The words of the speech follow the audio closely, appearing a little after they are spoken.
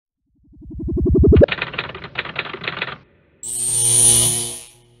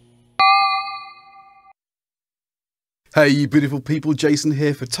Hey you beautiful people, Jason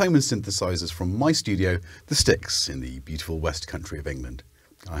here for Thomann Synthesizers from my studio, The Sticks, in the beautiful West Country of England.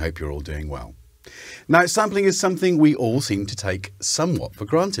 I hope you're all doing well. Now, sampling is something we all seem to take somewhat for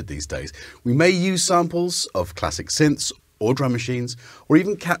granted these days. We may use samples of classic synths or drum machines, or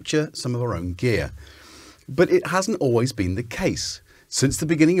even capture some of our own gear. But it hasn't always been the case. Since the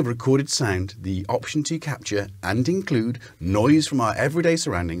beginning of recorded sound, the option to capture and include noise from our everyday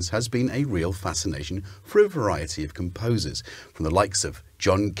surroundings has been a real fascination for a variety of composers, from the likes of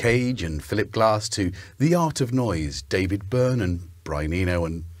John Cage and Philip Glass to The Art of Noise, David Byrne and Brian Eno,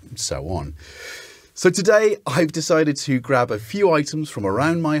 and so on. So today I've decided to grab a few items from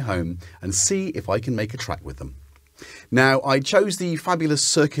around my home and see if I can make a track with them. Now, I chose the fabulous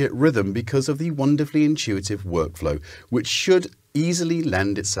Circuit Rhythm because of the wonderfully intuitive workflow, which should easily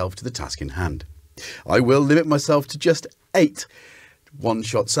lend itself to the task in hand. I will limit myself to just 8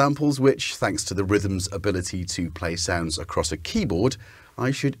 one-shot samples, which, thanks to the Rhythm's ability to play sounds across a keyboard,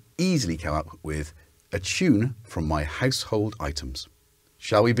 I should easily come up with a tune from my household items.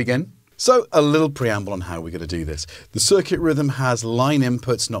 Shall we begin? So, a little preamble on how we're going to do this. The Circuit Rhythm has line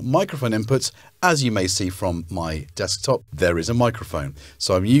inputs, not microphone inputs. As you may see from my desktop, there is a microphone.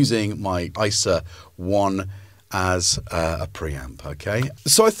 So I'm using my ISA One as a preamp, okay?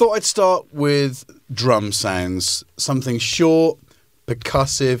 So I thought I'd start with drum sounds, something short,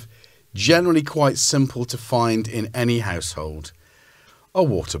 percussive, generally quite simple to find in any household. A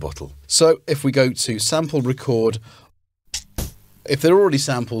water bottle. So if we go to sample record, if there are already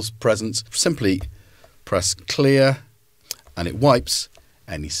samples present, simply press clear and it wipes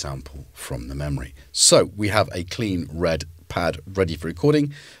any sample from the memory. So we have a clean red pad ready for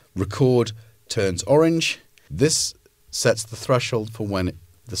recording. Record turns orange. This sets the threshold for when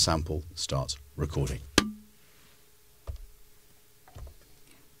the sample starts recording.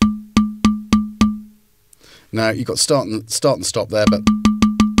 Now you've got start and stop there, but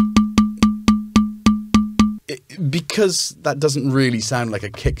because that doesn't really sound like a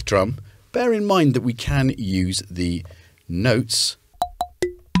kick drum, bear in mind that we can use the notes .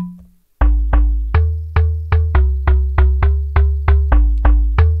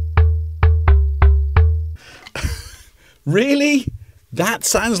 Really? That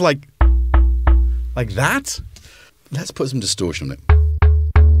sounds like that? Let's put some distortion on it.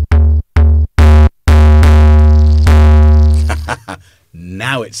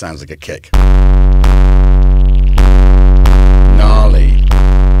 Now it sounds like a kick. Gnarly.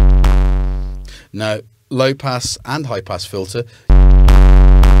 Now, low pass and high pass filter.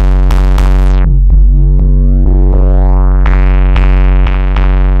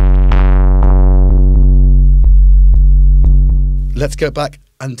 Let's go back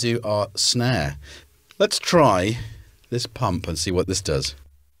and do our snare. Let's try this pump and see what this does.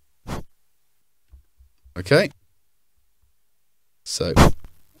 Okay. So,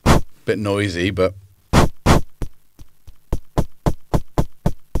 a bit noisy, but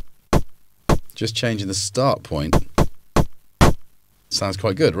just changing the start point. Sounds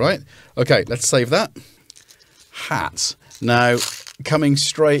quite good, right? Okay, let's save that. Hat. Now, coming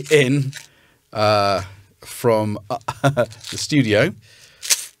straight in from the studio.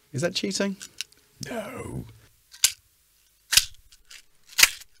 Is that cheating? No.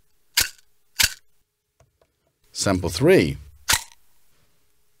 Sample 3.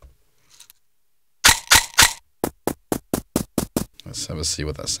 Let's have a see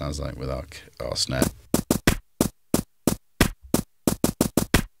what that sounds like with our snare.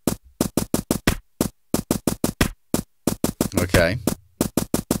 Okay.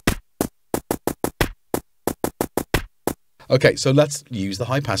 Okay, so let's use the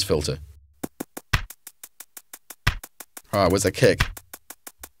high pass filter. All right, where's that kick?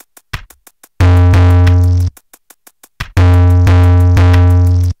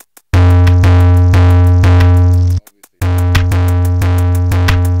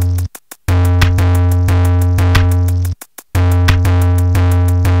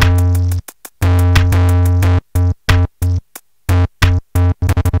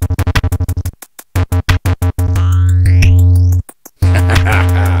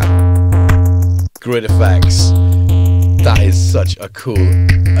 Grid effects. That is such a cool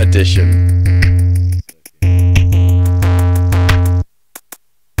addition.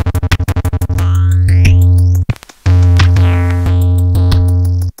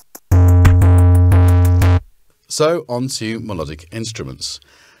 So on to melodic instruments.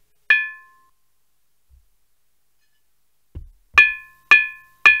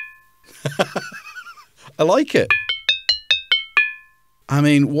 I like it. I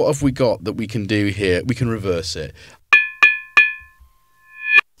mean, what have we got that we can do here? We can reverse it.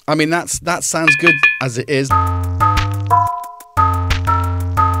 I mean, that sounds good as it is.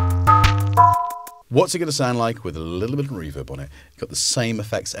 What's it going to sound like with a little bit of reverb on it? You've got the same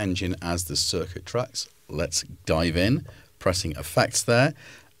effects engine as the circuit tracks. Let's dive in, pressing effects there,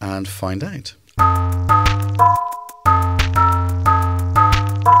 and find out.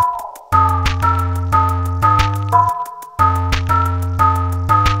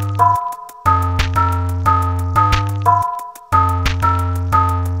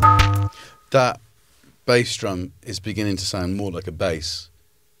 That bass drum is beginning to sound more like a bass.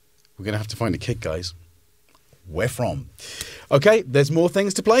 We're going to have to find a kick, guys. Where from? Okay, there's more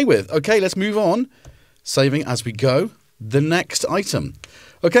things to play with. Okay, let's move on. Saving as we go. The next item.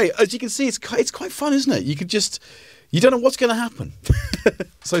 Okay, as you can see, it's quite fun, isn't it? You don't know what's going to happen.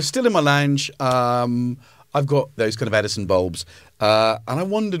 So still in my lounge, I've got those kind of Edison bulbs. And I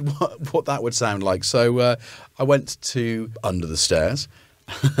wondered what that would sound like. So I went to under the stairs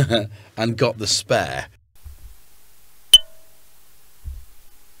and got the spare.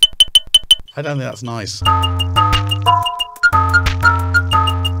 I don't think that's nice.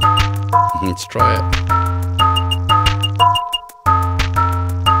 Let's try it.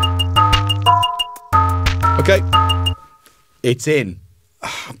 Okay, it's in.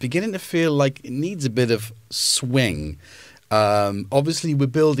 I'm beginning to feel like it needs a bit of swing. Obviously, we're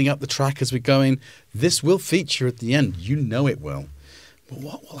building up the track as we're going. This will feature at the end. You know it will. But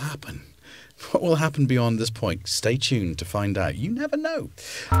what will happen? What will happen beyond this point? Stay tuned to find out. You never know.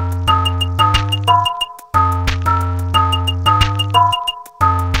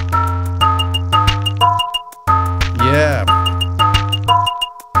 Yeah.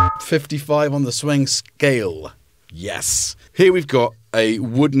 55 on the swing scale. Yes. Here we've got a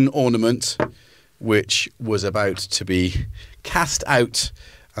wooden ornament which was about to be cast out,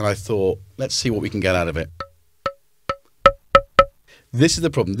 and I thought, let's see what we can get out of it. This is the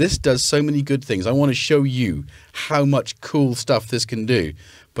problem. This does so many good things. I want to show you how much cool stuff this can do,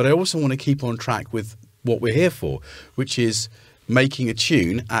 but I also want to keep on track with what we're here for, which is making a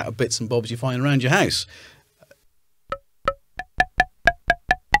tune out of bits and bobs you find around your house.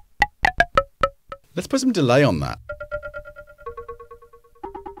 Let's put some delay on that.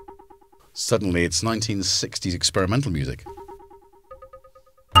 Suddenly it's 1960s experimental music.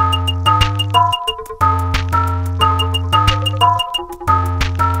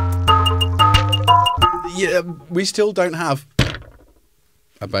 Yeah, we still don't have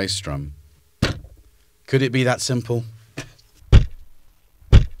a bass drum. Could it be that simple?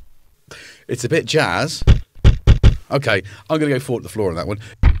 It's a bit jazz. Okay, I'm going to go forward to the floor on that one.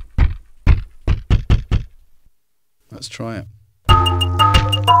 Let's try it.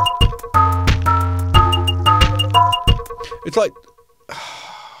 It's like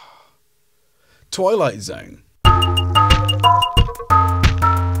Twighlight Zone.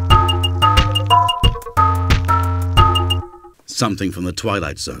 Something from the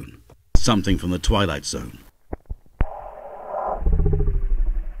Twighlight Zone. Something from the Twighlight Zone.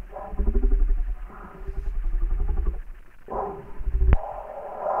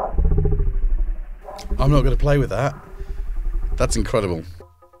 I'm not going to play with that. That's incredible.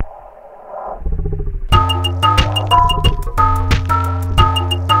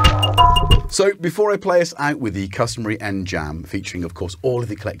 So before I play us out with the customary end jam, featuring of course all of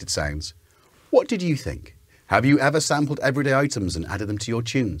the collected sounds, what did you think? Have you ever sampled everyday items and added them to your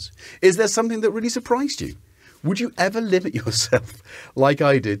tunes? Is there something that really surprised you? Would you ever limit yourself, like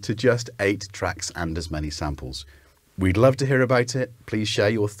I did, to just 8 tracks and as many samples? We'd love to hear about it. Please share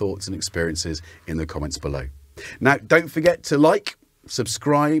your thoughts and experiences in the comments below. Now, don't forget to like,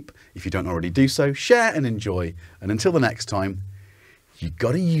 subscribe if you don't already do so, share and enjoy. And until the next time, you've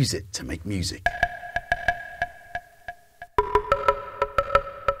got to use it to make music.